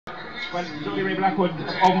Well, Jody Ray Blackwood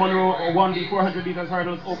of Monroe won the 400 meters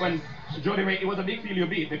hurdles open. Jody Ray, it was a big field you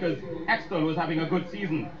beat because Axtell was having a good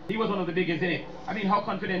season. He was one of the biggest in it. I mean, how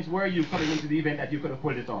confident were you coming into the event that you could have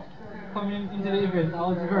pulled it off? Coming into the event, I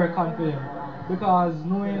was very confident because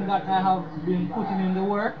knowing that I have been putting in the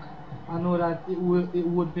work, I know that it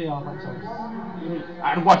would pay off at some.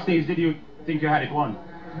 At what stage did you think you had it won?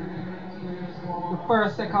 The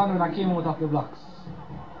first second when I came out of the blocks.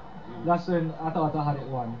 That's when I thought I had it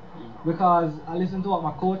won. Because I listened to what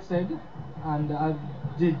my coach said and I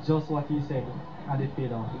did just what he said and it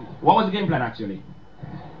paid off. What was the game plan actually?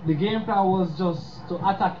 The game plan was just to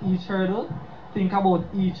attack each hurdle, think about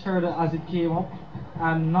each hurdle as it came up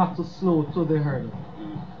and not to slow to the hurdle.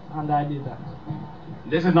 And I did that.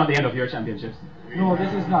 This is not the end of your championships. No,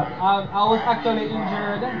 this is not. I was actually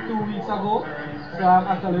injured 2 weeks ago, so I'm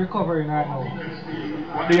actually recovering right now.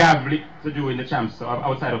 What do you have to do in the champs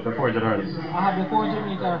outside of the 400 hurdles? I have the 400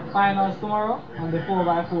 meter finals tomorrow and the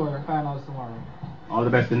 4x4 finals tomorrow. All the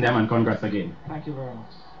best in them and congrats again. Thank you very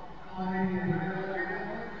much.